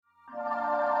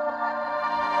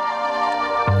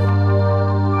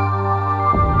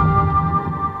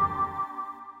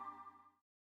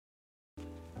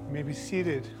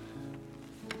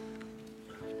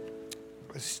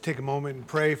take a moment and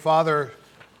pray. Father,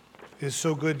 it is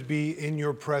so good to be in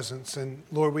your presence. And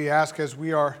Lord, we ask as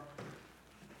we are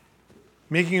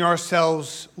making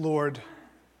ourselves, Lord,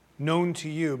 known to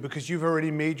you, because you've already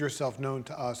made yourself known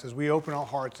to us. As we open our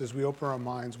hearts, as we open our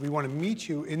minds, we want to meet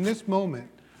you in this moment,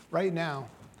 right now.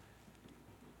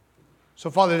 So,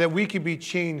 Father, that we could be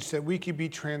changed, that we could be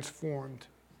transformed,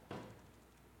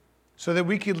 so that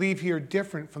we could leave here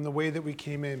different from the way that we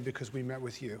came in because we met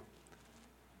with you.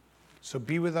 So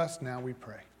be with us now, we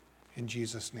pray. In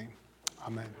Jesus' name,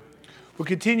 amen. We're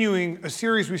continuing a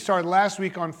series we started last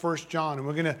week on 1 John, and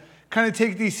we're going to kind of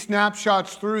take these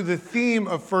snapshots through the theme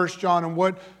of 1 John and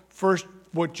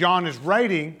what John is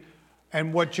writing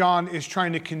and what John is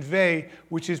trying to convey,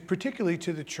 which is particularly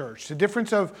to the church. The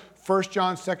difference of 1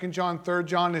 John, 2 John, 3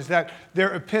 John is that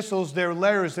they're epistles, they're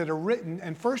letters that are written,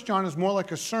 and 1 John is more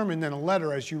like a sermon than a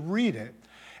letter as you read it.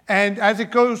 And as it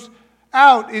goes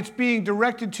out, it's being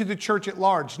directed to the church at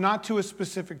large, not to a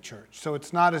specific church. So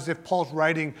it's not as if Paul's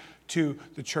writing to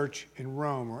the church in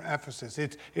Rome or Ephesus.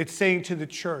 It's saying to the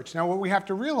church. Now, what we have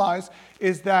to realize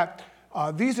is that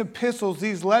these epistles,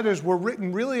 these letters were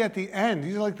written really at the end.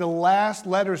 These are like the last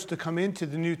letters to come into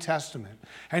the New Testament.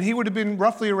 And he would have been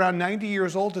roughly around 90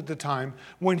 years old at the time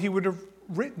when he would have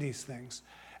written these things.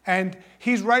 And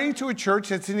he's writing to a church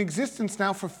that's in existence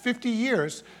now for 50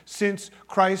 years since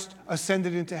Christ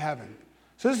ascended into heaven.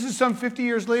 So this is some 50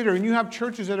 years later, and you have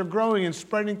churches that are growing and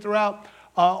spreading throughout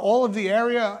all of the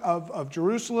area of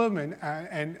Jerusalem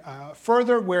and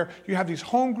further, where you have these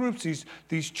home groups,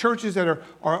 these churches that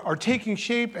are taking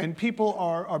shape, and people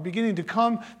are beginning to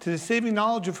come to the saving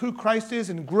knowledge of who Christ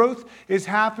is, and growth is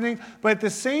happening. But at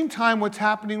the same time, what's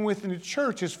happening within the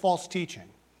church is false teaching.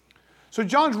 So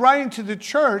John's writing to the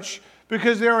church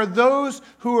because there are those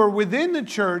who are within the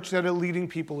church that are leading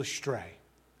people astray.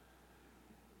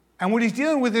 And what he's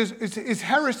dealing with is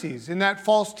heresies in that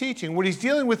false teaching. What he's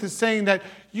dealing with is saying that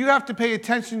you have to pay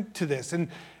attention to this. And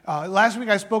last week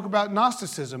I spoke about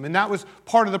Gnosticism, and that was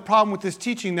part of the problem with this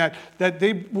teaching, that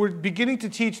they were beginning to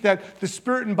teach that the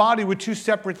spirit and body were two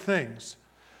separate things.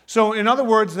 So in other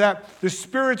words, that the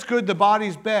spirit's good, the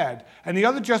body's bad. And the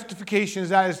other justification is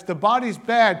that if the body's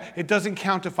bad, it doesn't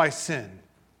count if I sin.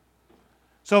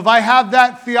 So if I have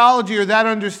that theology or that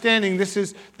understanding, this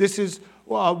is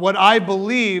what I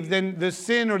believe, then the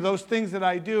sin or those things that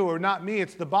I do are not me,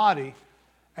 it's the body,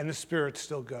 and the spirit's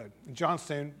still good. And John's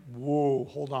saying, whoa,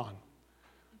 hold on.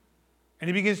 And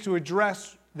he begins to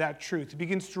address that truth. He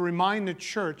begins to remind the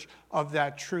church of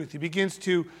that truth. He begins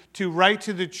to write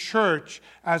to the church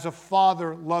as a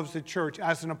father loves the church,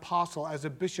 as an apostle, as a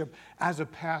bishop, as a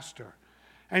pastor.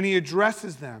 And he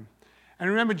addresses them. And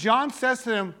remember, John says to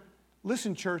them,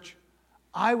 listen, church,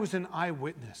 I was an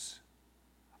eyewitness.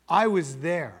 I was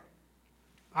there.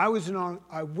 I was an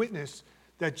eyewitness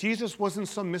that Jesus wasn't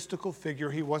some mystical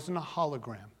figure. He wasn't a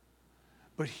hologram.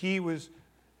 But he was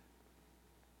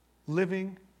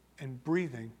living and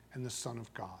breathing and the Son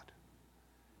of God.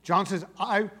 John says,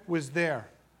 I was there.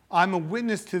 I'm a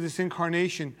witness to this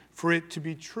incarnation for it to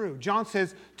be true. John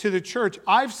says to the church,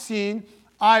 I've seen,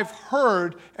 I've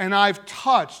heard, and I've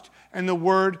touched, and the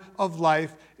word of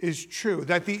life is true.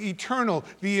 That the eternal,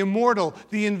 the immortal,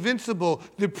 the invincible,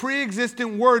 the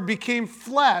pre-existent word became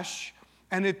flesh,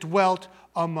 and it dwelt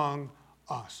among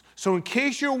us. So in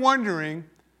case you're wondering,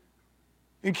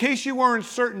 in case you weren't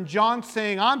certain, John's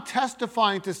saying, I'm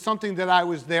testifying to something that I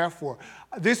was there for.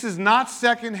 This is not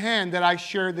secondhand that I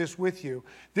share this with you.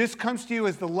 This comes to you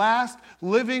as the last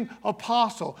living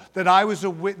apostle that I was a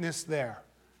witness there.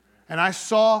 And I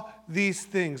saw these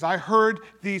things. I heard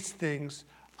these things.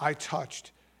 I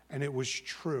touched. And it was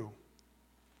true.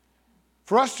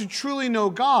 For us to truly know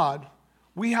God,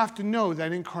 we have to know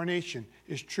that incarnation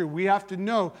is true. We have to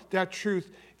know that truth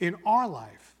in our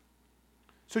life.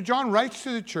 So John writes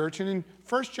to the church, and in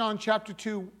 1 John chapter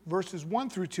 2, verses 1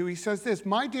 through 2, he says this,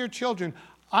 my dear children,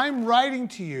 I'm writing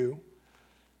to you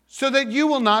so that you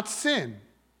will not sin.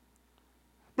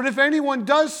 But if anyone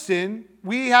does sin,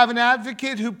 we have an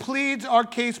advocate who pleads our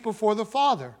case before the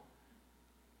Father.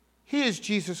 He is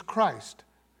Jesus Christ,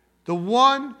 the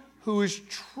one who is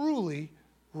truly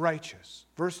righteous.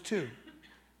 Verse 2.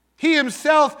 He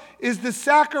himself is the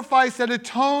sacrifice that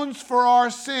atones for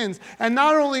our sins. And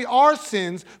not only our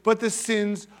sins, but the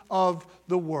sins of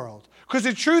the world. Because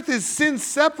the truth is, sin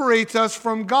separates us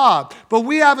from God. But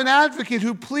we have an advocate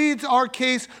who pleads our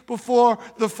case before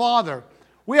the Father.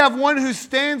 We have one who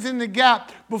stands in the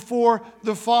gap before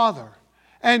the Father.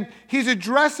 And he's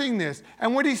addressing this.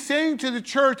 And what he's saying to the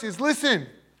church is, listen,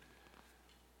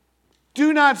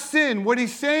 do not sin. What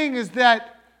he's saying is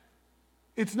that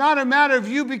it's not a matter of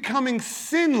you becoming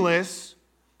sinless,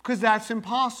 because that's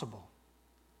impossible.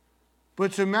 but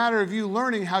it's a matter of you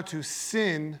learning how to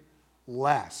sin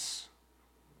less.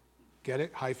 Get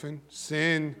it? Hyphen.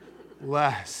 Sin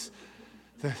less.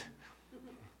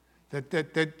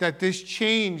 That this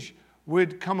change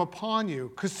would come upon you.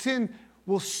 Because sin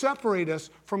will separate us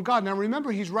from God. Now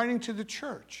remember, he's writing to the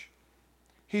church.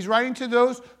 He's writing to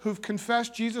those who've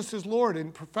confessed Jesus as Lord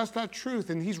and professed that truth.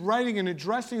 And he's writing and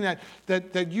addressing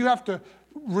that you have to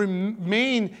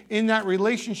remain in that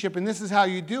relationship, and this is how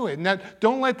you do it. And that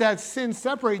don't let that sin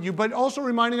separate you, but also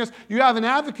reminding us you have an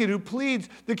advocate who pleads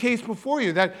the case before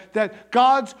you, that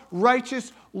God's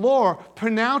righteous law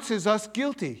pronounces us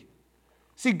guilty.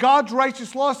 See, God's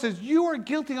righteous law says you are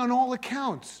guilty on all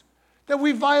accounts, that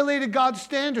we violated God's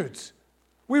standards.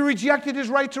 We rejected his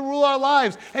right to rule our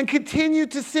lives and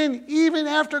continued to sin even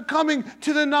after coming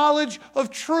to the knowledge of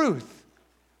truth.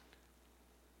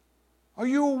 Are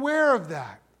you aware of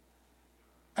that?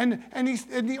 And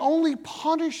the only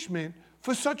punishment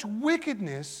for such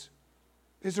wickedness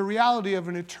is the reality of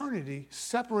an eternity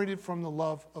separated from the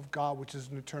love of God, which is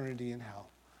an eternity in hell.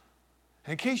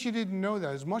 And in case you didn't know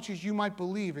that, as much as you might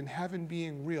believe in heaven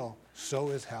being real, so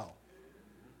is hell.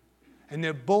 And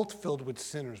they're both filled with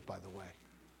sinners, by the way.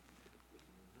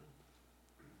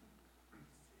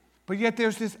 But yet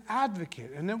there's this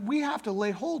advocate, and then we have to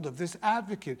lay hold of this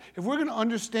advocate. If we're going to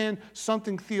understand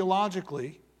something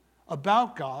theologically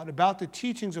about God, about the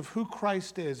teachings of who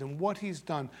Christ is and what he's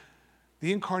done,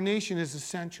 the incarnation is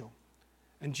essential.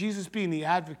 And Jesus being the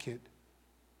advocate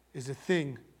is a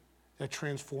thing that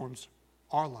transforms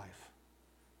our life.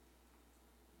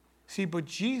 See, but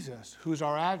Jesus, who's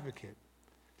our advocate,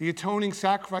 the atoning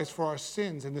sacrifice for our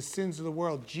sins and the sins of the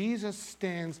world, Jesus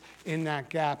stands in that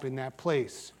gap, in that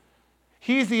place.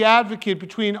 He's the advocate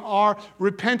between our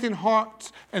repentant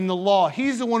hearts and the law.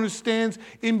 He's the one who stands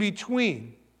in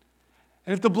between.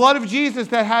 And if the blood of Jesus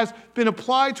that has been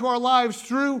applied to our lives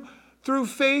through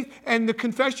faith and the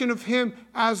confession of him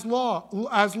as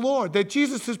Lord, that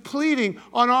Jesus is pleading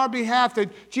on our behalf,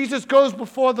 that Jesus goes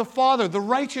before the Father, the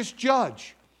righteous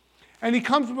judge. And he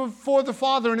comes before the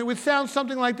Father, and it would sound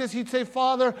something like this. He'd say,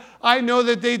 Father, I know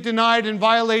that they denied and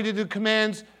violated the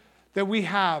commands that we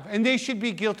have, and they should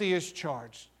be guilty as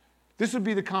charged. This would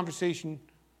be the conversation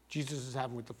Jesus is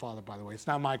having with the Father, by the way. It's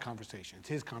not my conversation. It's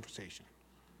his conversation.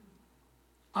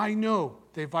 I know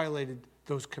they violated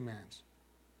those commands.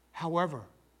 However,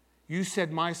 you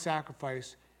said my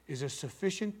sacrifice is a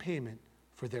sufficient payment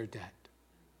for their debt.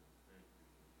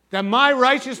 That my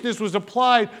righteousness was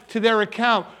applied to their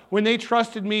account when they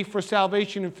trusted me for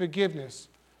salvation and forgiveness.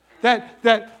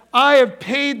 That I have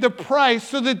paid the price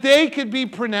so that they could be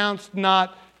pronounced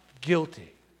not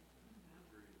guilty.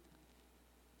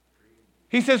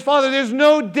 He says, Father, there's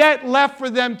no debt left for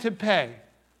them to pay.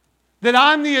 That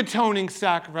I'm the atoning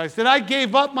sacrifice. That I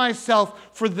gave up myself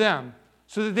for them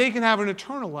so that they can have an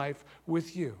eternal life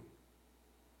with you.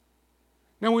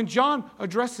 Now, when John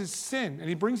addresses sin, and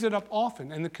he brings it up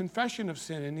often, and the confession of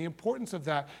sin and the importance of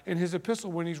that in his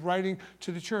epistle when he's writing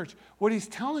to the church, what he's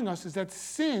telling us is that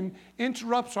sin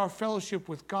interrupts our fellowship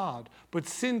with God, but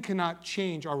sin cannot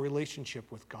change our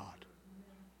relationship with God.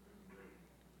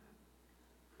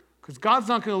 Because God's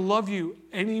not going to love you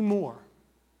any more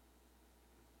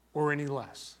or any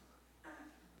less.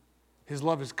 His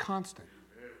love is constant.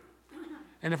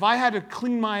 And if I had to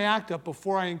clean my act up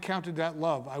before I encountered that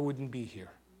love, I wouldn't be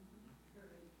here.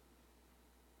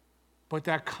 But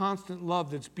that constant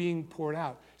love that's being poured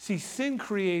out. See, sin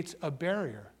creates a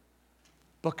barrier,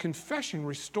 but confession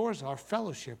restores our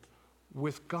fellowship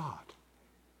with God.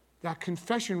 That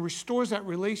confession restores that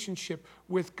relationship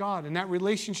with God. And that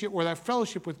relationship, or that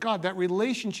fellowship with God, that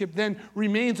relationship then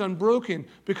remains unbroken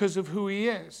because of who he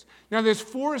is. Now, there's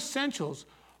 4 essentials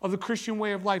of the Christian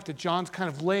way of life that John's kind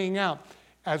of laying out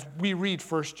as we read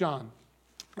 1 John.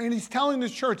 And he's telling the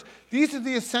church, these are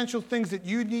the essential things that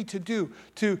you need to do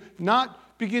to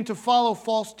not begin to follow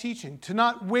false teaching, to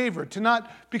not waver, to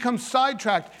not become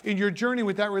sidetracked in your journey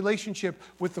with that relationship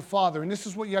with the Father. And this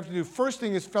is what you have to do. First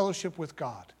thing is fellowship with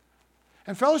God.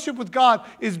 And fellowship with God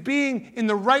is being in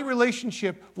the right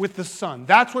relationship with the Son.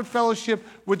 That's what fellowship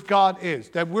with God is.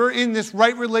 That we're in this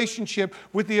right relationship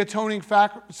with the atoning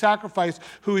sacrifice,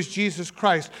 who is Jesus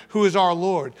Christ, who is our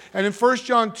Lord. And in 1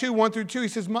 John 2, 1 through 2, he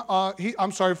says,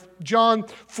 John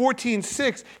 14,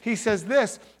 6, he says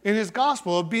this in his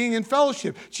gospel of being in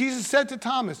fellowship. Jesus said to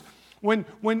Thomas,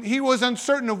 when he was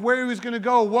uncertain of where he was going to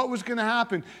go, what was going to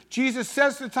happen, Jesus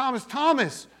says to Thomas,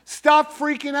 Thomas, stop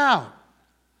freaking out.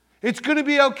 It's going to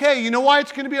be okay. You know why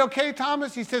it's going to be okay,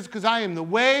 Thomas? He says, because I am the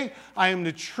way, I am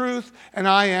the truth, and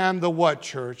I am the what,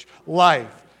 church?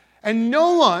 Life. And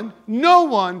no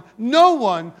one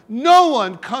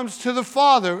comes to the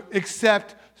Father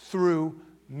except through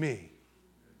me.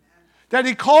 That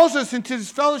he calls us into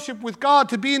this fellowship with God,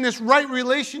 to be in this right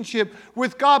relationship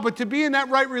with God. But to be in that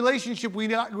right relationship, we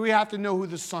have to know who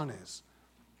the Son is.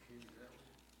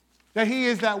 That he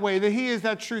is that way, that he is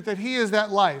that truth, that he is that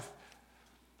life.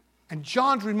 And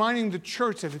John's reminding the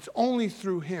church that it's only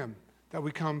through him that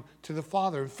we come to the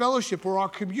Father. And fellowship, or our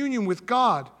communion with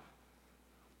God,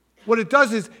 what it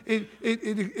does is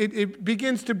it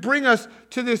begins to bring us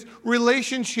to this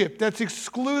relationship that's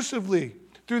exclusively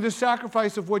through the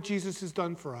sacrifice of what Jesus has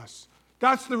done for us.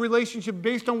 That's the relationship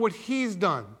based on what he's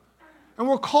done. And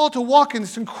we're called to walk in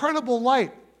this incredible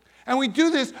light. And we do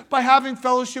this by having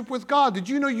fellowship with God. Did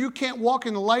you know you can't walk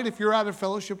in the light if you're out of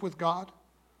fellowship with God?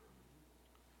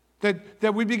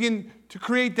 That we begin to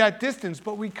create that distance,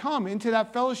 but we come into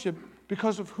that fellowship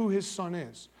because of who his Son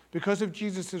is, because of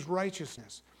Jesus'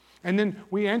 righteousness. And then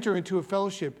we enter into a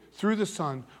fellowship through the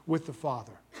Son with the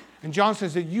Father. And John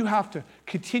says that you have to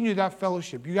continue that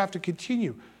fellowship. You have to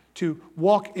continue to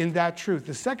walk in that truth.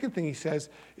 The second thing he says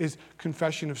is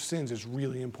confession of sins is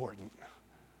really important.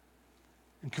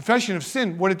 And confession of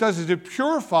sin, what it does is it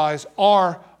purifies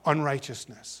our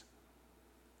unrighteousness.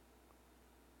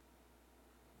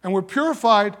 And we're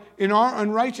purified in our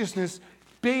unrighteousness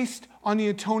based on the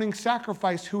atoning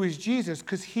sacrifice, who is Jesus,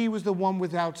 because he was the one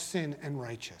without sin and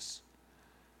righteous.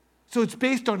 So it's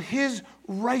based on his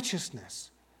righteousness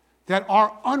that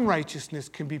our unrighteousness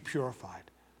can be purified.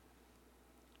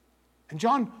 And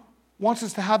John wants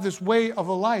us to have this way of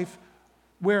a life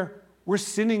where we're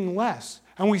sinning less.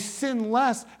 And we sin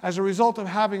less as a result of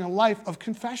having a life of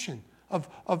confession,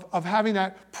 of having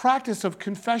that practice of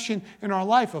confession in our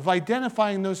life, of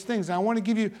identifying those things. And I want to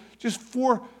give you just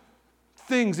 4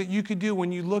 things that you could do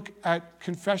when you look at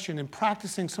confession and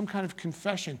practicing some kind of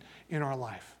confession in our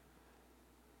life.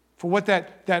 For what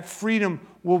that freedom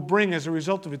will bring as a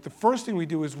result of it. The first thing we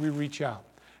do is we reach out.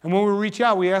 And when we reach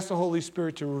out, we ask the Holy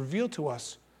Spirit to reveal to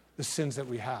us the sins that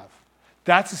we have.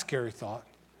 That's a scary thought.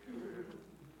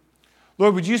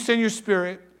 Lord, would you send your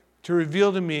Spirit to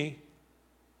reveal to me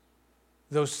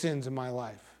those sins in my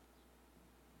life?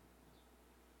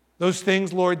 Those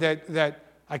things, Lord, that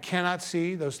I cannot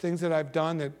see, those things that I've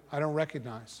done that I don't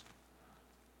recognize.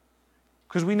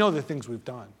 Because we know the things we've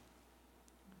done.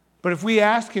 But if we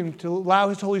ask him to allow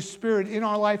his Holy Spirit in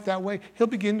our life that way, he'll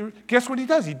begin to, guess what he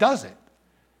does? He does it.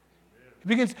 He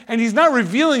begins, and he's not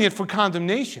revealing it for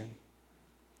condemnation.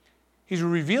 He's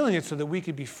revealing it so that we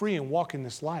could be free and walk in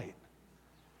this light.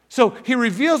 So he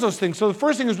reveals those things. So the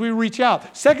first thing is we reach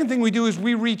out. Second thing we do is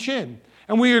we reach in.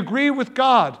 And we agree with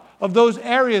God of those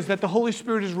areas that the Holy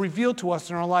Spirit has revealed to us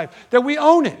in our life. That we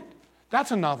own it. That's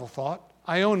a novel thought.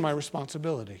 I own my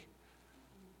responsibility.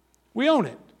 We own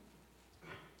it.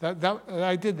 That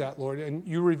I did that, Lord, and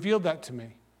you revealed that to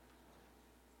me.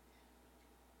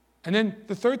 And then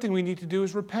the third thing we need to do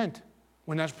is repent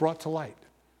when that's brought to light.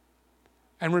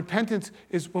 And repentance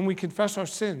is when we confess our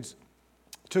sins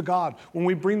to God, when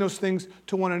we bring those things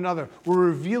to one another. We're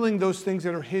revealing those things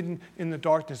that are hidden in the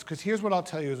darkness. Because here's what I'll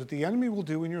tell you is what the enemy will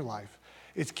do in your life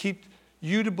is keep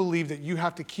you to believe that you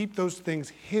have to keep those things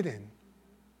hidden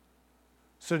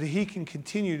so that he can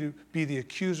continue to be the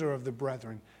accuser of the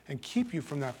brethren and keep you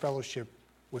from that fellowship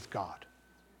with God.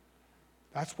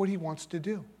 That's what he wants to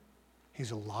do.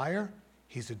 He's a liar,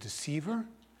 he's a deceiver,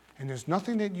 and there's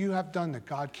nothing that you have done that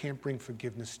God can't bring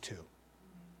forgiveness to.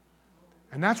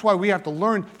 And that's why we have to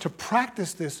learn to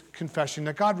practice this confession,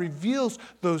 that God reveals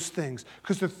those things.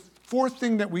 Because the fourth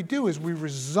thing that we do is we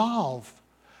resolve.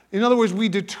 In other words, we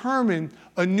determine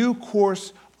a new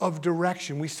course of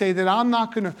direction. We say that I'm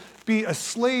not going to be a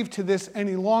slave to this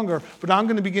any longer, but I'm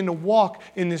going to begin to walk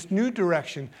in this new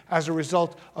direction as a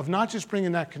result of not just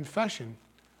bringing that confession,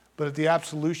 but of the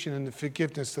absolution and the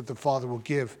forgiveness that the Father will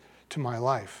give to my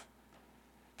life.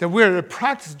 That we're to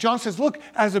practice. John says, look,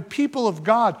 as a people of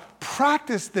God,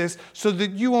 practice this so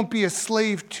that you won't be a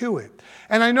slave to it.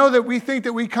 And I know that we think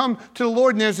that we come to the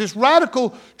Lord and there's this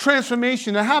radical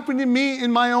transformation that happened to me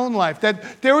in my own life.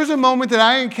 That there was a moment that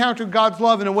I encountered God's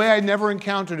love in a way I'd never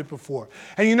encountered it before.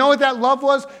 And you know what that love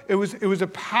was? It was a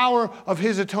power of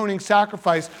his atoning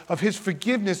sacrifice, of his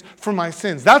forgiveness for my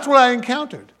sins. That's what I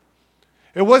encountered.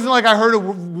 It wasn't like I heard a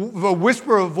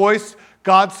whisper of voice,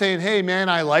 God saying, hey man,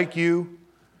 I like you.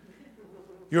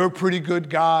 You're a pretty good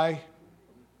guy.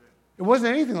 It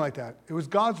wasn't anything like that. It was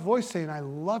God's voice saying, I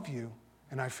love you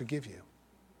and I forgive you.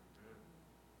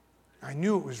 I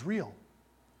knew it was real.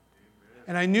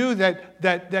 And I knew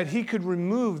that he could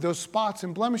remove those spots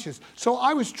and blemishes. So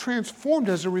I was transformed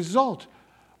as a result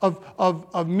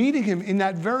of meeting him in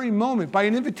that very moment by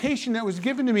an invitation that was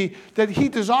given to me that he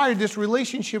desired this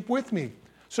relationship with me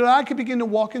so that I could begin to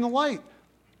walk in the light.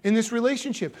 in this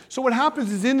relationship. So what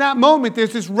happens is in that moment,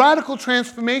 there's this radical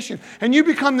transformation, and you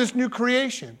become this new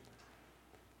creation.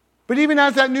 But even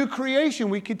as that new creation,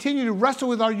 we continue to wrestle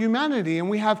with our humanity, and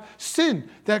we have sin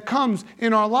that comes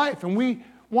in our life, and we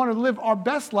want to live our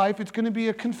best life. It's going to be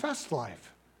a confessed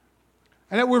life.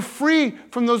 And that we're free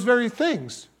from those very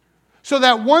things. So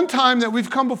that one time that we've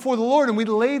come before the Lord and we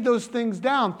laid those things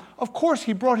down, of course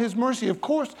He brought His mercy. Of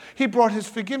course He brought His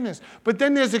forgiveness. But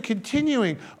then there's a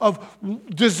continuing of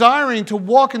desiring to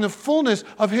walk in the fullness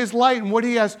of His light and what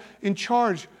He has in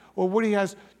charge or what He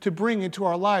has to bring into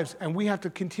our lives. And we have to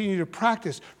continue to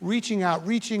practice reaching out,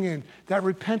 reaching in, that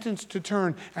repentance to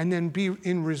turn, and then be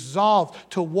in resolve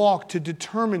to walk, to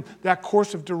determine that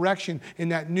course of direction in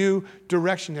that new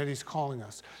direction that He's calling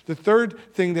us. The third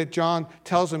thing that John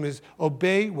tells them is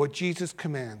obey what Jesus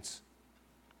commands.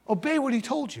 Obey what He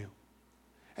told you.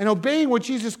 And obeying what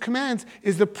Jesus commands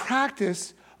is the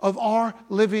practice of our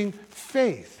living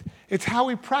faith. It's how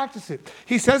we practice it.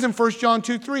 He says in 1 John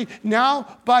 2:3,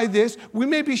 now by this we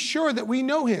may be sure that we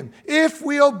know Him, if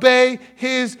we obey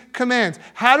His commands.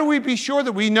 How do we be sure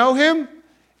that we know Him?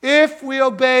 If we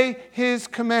obey His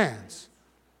commands.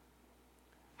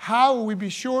 How will we be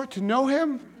sure to know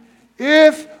Him?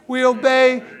 If we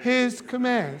obey His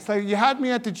commands. Like you had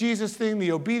me at the Jesus thing,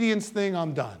 the obedience thing,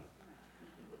 I'm done.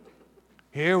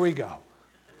 Here we go.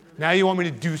 Now you want me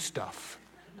to do stuff.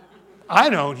 I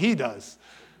don't, He does.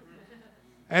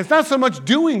 And it's not so much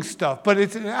doing stuff, but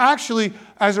it's actually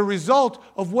as a result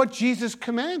of what Jesus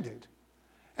commanded.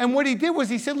 And what He did was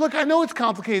He said, look, I know it's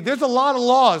complicated. There's a lot of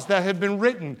laws that have been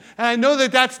written, and I know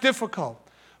that that's difficult.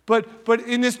 But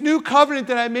in this new covenant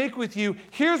that I make with you,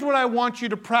 here's what I want you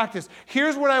to practice.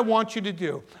 Here's what I want you to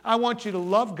do. I want you to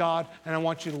love God, and I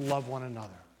want you to love one another.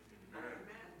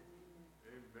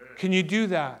 Amen. Can you do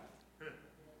that?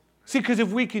 See, because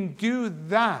if we can do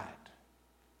that,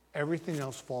 everything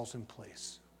else falls in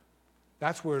place.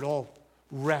 That's where it all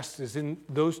rests, is in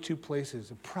those two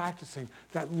places of practicing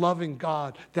that loving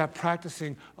God, that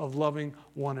practicing of loving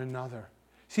one another.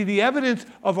 See, the evidence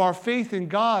of our faith in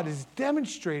God is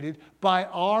demonstrated by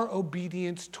our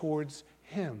obedience towards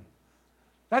Him.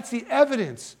 That's the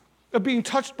evidence of being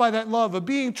touched by that love, of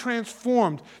being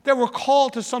transformed, that we're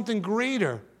called to something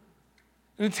greater.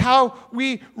 And it's how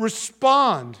we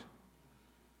respond.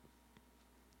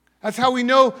 That's how we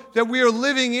know that we are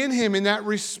living in Him in that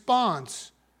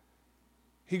response.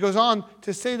 He goes on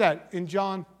to say that in 1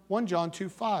 John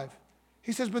 2:5.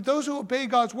 He says, but those who obey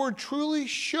God's word truly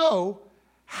show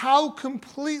how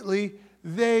completely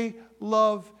they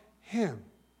love Him.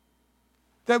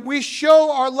 That we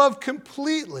show our love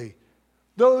completely.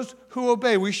 Those who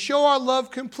obey. We show our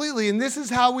love completely. And this is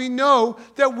how we know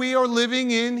that we are living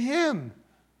in Him.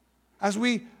 As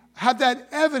we have that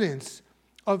evidence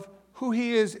of who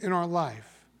He is in our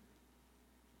life.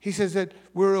 He says that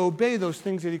we're to obey those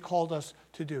things that He called us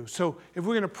to do. So if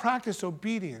we're going to practice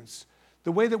obedience,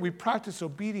 the way that we practice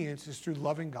obedience is through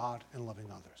loving God and loving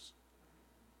others.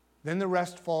 Then the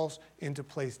rest falls into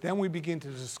place. Then we begin to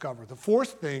discover. The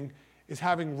fourth thing is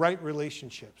having right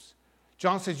relationships.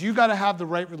 John says you got to have the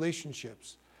right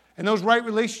relationships. And those right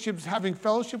relationships, having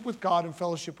fellowship with God and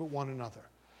fellowship with one another.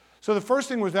 So the first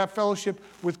thing was that fellowship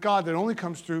with God that only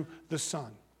comes through the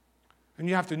Son. And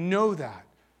you have to know that.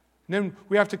 And then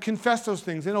we have to confess those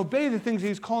things and obey the things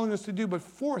He's calling us to do. But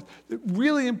fourth,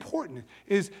 really important,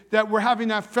 is that we're having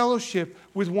that fellowship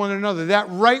with one another, that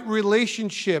right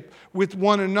relationship with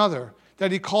one another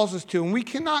that He calls us to. And we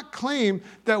cannot claim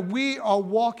that we are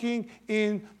walking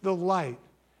in the light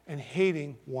and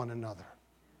hating one another.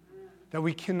 That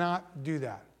we cannot do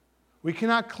that. We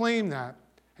cannot claim that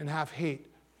and have hate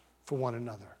for one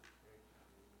another.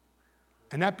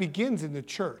 And that begins in the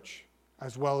church,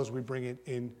 as well as we bring it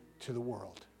into the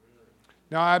world.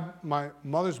 Now, my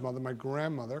mother's mother, my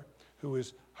grandmother,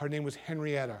 her name was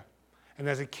Henrietta. And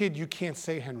as a kid, you can't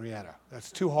say Henrietta.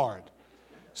 That's too hard.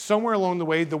 Somewhere along the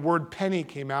way, the word Penny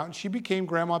came out, and she became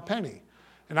Grandma Penny.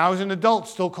 And I was an adult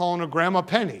still calling her Grandma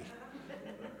Penny.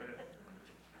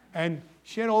 And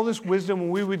she had all this wisdom,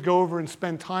 and we would go over and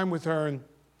spend time with her. And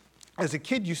as a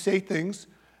kid, you say things,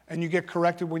 and you get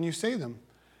corrected when you say them.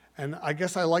 And I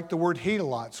guess I liked the word hate a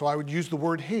lot, so I would use the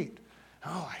word hate.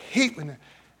 Oh, I hate when that.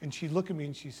 And she'd look at me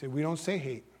and she'd say, we don't say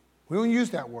hate. We don't use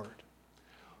that word.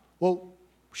 Well,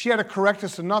 she had to correct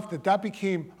us enough that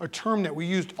became a term that we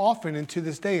used often and to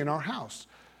this day in our house.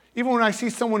 Even when I see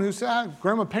someone who said,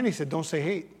 Grandma Penny said, don't say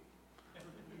hate.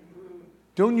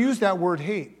 Don't use that word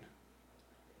hate.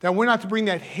 That we're not to bring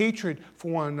that hatred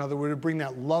for one another, we're to bring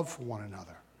that love for one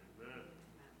another.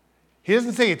 He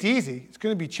doesn't say it's easy, it's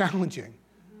going to be challenging.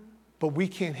 but we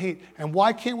can't hate. And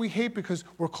why can't we hate? Because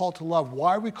we're called to love.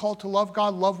 Why are we called to love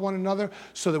God, love one another?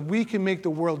 So that we can make the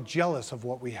world jealous of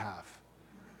what we have.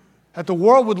 That the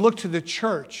world would look to the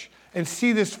church and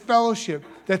see this fellowship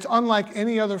that's unlike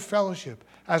any other fellowship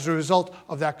as a result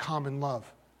of that common love.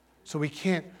 So we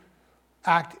can't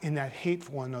act in that hate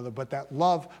for one another, but that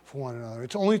love for one another.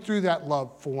 It's only through that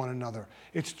love for one another.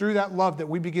 It's through that love that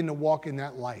we begin to walk in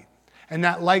that light. And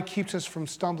that light keeps us from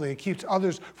stumbling. It keeps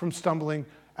others from stumbling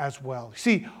as well.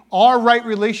 See, our right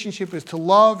relationship is to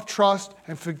love, trust,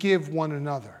 and forgive one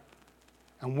another.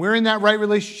 And we're in that right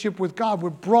relationship with God.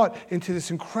 We're brought into this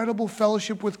incredible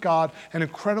fellowship with God and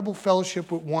incredible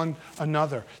fellowship with one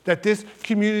another. That this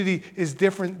community is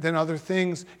different than other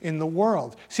things in the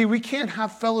world. See, we can't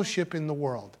have fellowship in the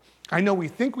world. I know we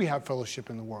think we have fellowship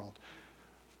in the world.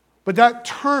 But that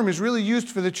term is really used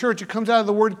for the church. It comes out of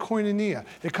the word koinonia.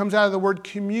 It comes out of the word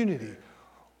community.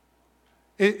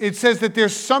 It says that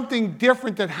there's something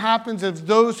different that happens as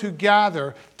those who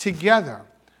gather together.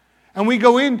 And we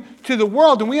go into the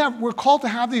world, and we're called to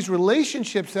have these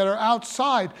relationships that are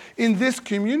outside in this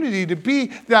community to be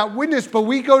that witness, but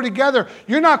we go together.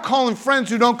 You're not calling friends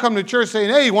who don't come to church saying,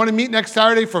 hey, you want to meet next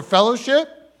Saturday for fellowship?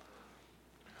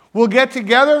 We'll get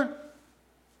together.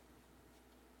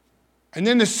 And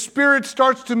then the Spirit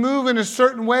starts to move in a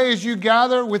certain way as you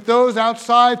gather with those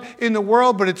outside in the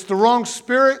world, but it's the wrong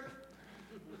spirit.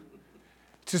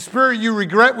 It's a spirit you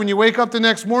regret when you wake up the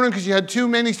next morning because you had too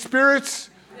many spirits.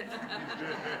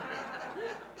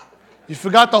 You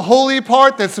forgot the holy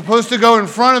part that's supposed to go in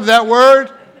front of that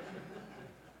word.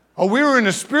 Oh, we were in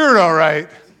the Spirit, all right.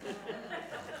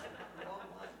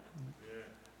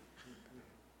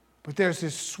 But there's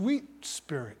this sweet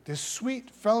spirit, this sweet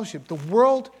fellowship. The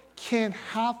world can't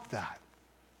have that.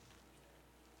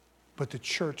 But the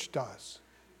church does.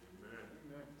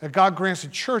 That God grants the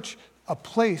church a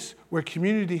place where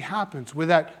community happens, where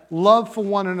that love for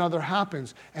one another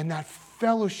happens, and that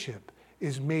fellowship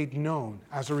is made known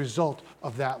as a result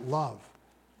of that love.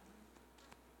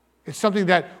 It's something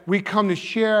that we come to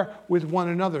share with one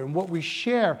another. And what we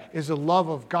share is the love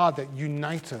of God that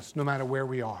unites us no matter where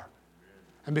we are.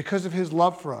 And because of his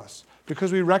love for us,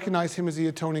 because we recognize him as the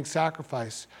atoning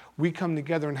sacrifice, we come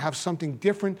together and have something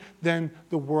different than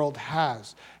the world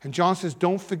has. And John says,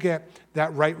 don't forget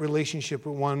that right relationship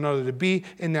with one another, to be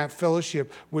in that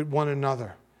fellowship with one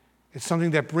another. It's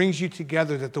something that brings you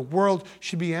together that the world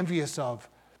should be envious of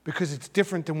because it's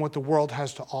different than what the world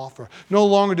has to offer. No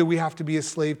longer do we have to be a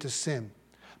slave to sin,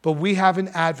 but we have an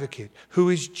advocate who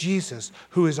is Jesus,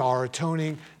 who is our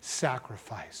atoning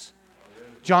sacrifice.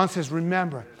 John says,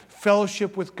 remember,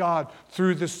 fellowship with God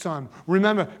through the Son.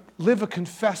 Remember, live a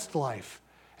confessed life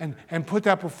and put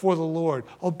that before the Lord.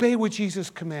 Obey what Jesus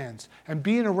commands and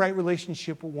be in a right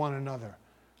relationship with one another.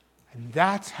 And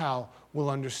that's how we'll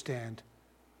understand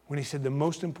when he said the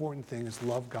most important thing is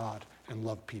love God and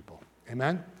love people.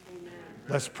 Amen? Amen.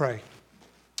 Let's pray.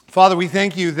 Father, we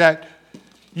thank you that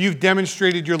you've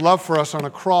demonstrated your love for us on a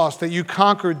cross, that you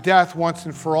conquered death once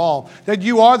and for all, that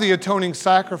you are the atoning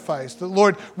sacrifice, that,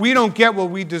 Lord, we don't get what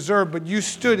we deserve, but you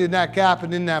stood in that gap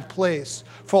and in that place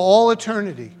for all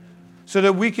eternity so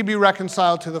that we could be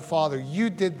reconciled to the Father. You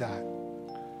did that.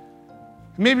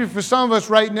 Maybe for some of us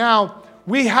right now,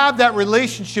 we have that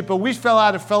relationship, but we fell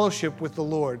out of fellowship with the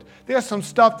Lord. There's some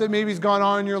stuff that maybe has gone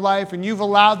on in your life, and you've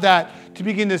allowed that to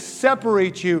begin to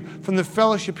separate you from the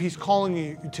fellowship he's calling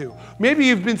you to. Maybe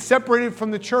you've been separated from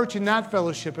the church in that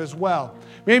fellowship as well.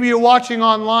 Maybe you're watching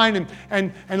online,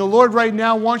 and the Lord right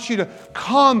now wants you to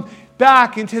come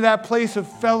back into that place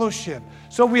of fellowship.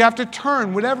 So we have to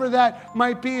turn, whatever that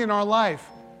might be in our life,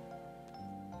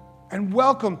 and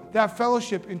welcome that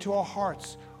fellowship into our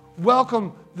hearts.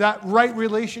 Welcome that right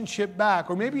relationship back.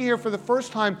 Or maybe you're here for the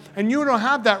first time and you don't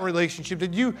have that relationship,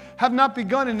 that you have not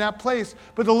begun in that place,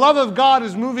 but the love of God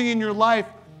is moving in your life.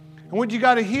 And what you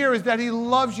got to hear is that he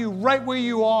loves you right where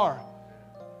you are.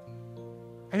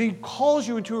 And he calls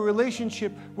you into a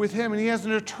relationship with him, and he has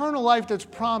an eternal life that's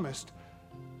promised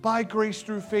by grace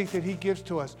through faith that he gives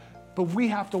to us. But we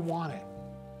have to want it.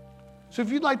 So if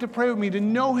you'd like to pray with me to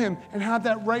know him and have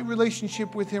that right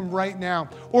relationship with him right now,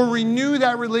 or renew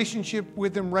that relationship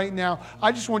with him right now,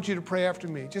 I just want you to pray after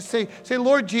me. Just say,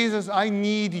 Lord Jesus, I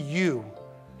need you.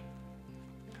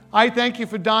 I thank you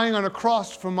for dying on a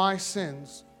cross for my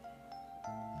sins.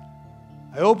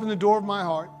 I open the door of my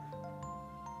heart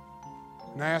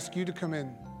and I ask you to come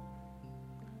in.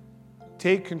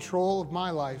 Take control of my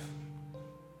life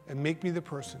and make me the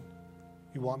person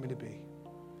you want me to be.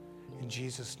 In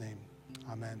Jesus' name.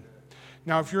 Amen.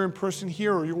 Now, if you're in person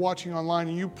here or you're watching online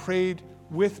and you prayed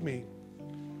with me,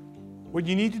 what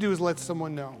you need to do is let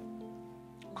someone know.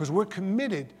 Because we're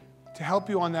committed to help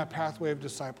you on that pathway of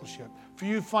discipleship, for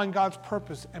you to find God's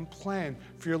purpose and plan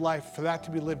for your life, for that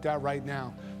to be lived out right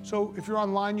now. So if you're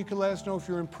online, you can let us know. If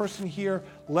you're in person here,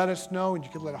 let us know, and you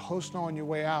can let a host know on your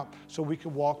way out so we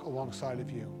can walk alongside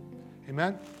of you.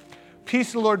 Amen? Peace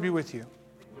of the Lord be with you.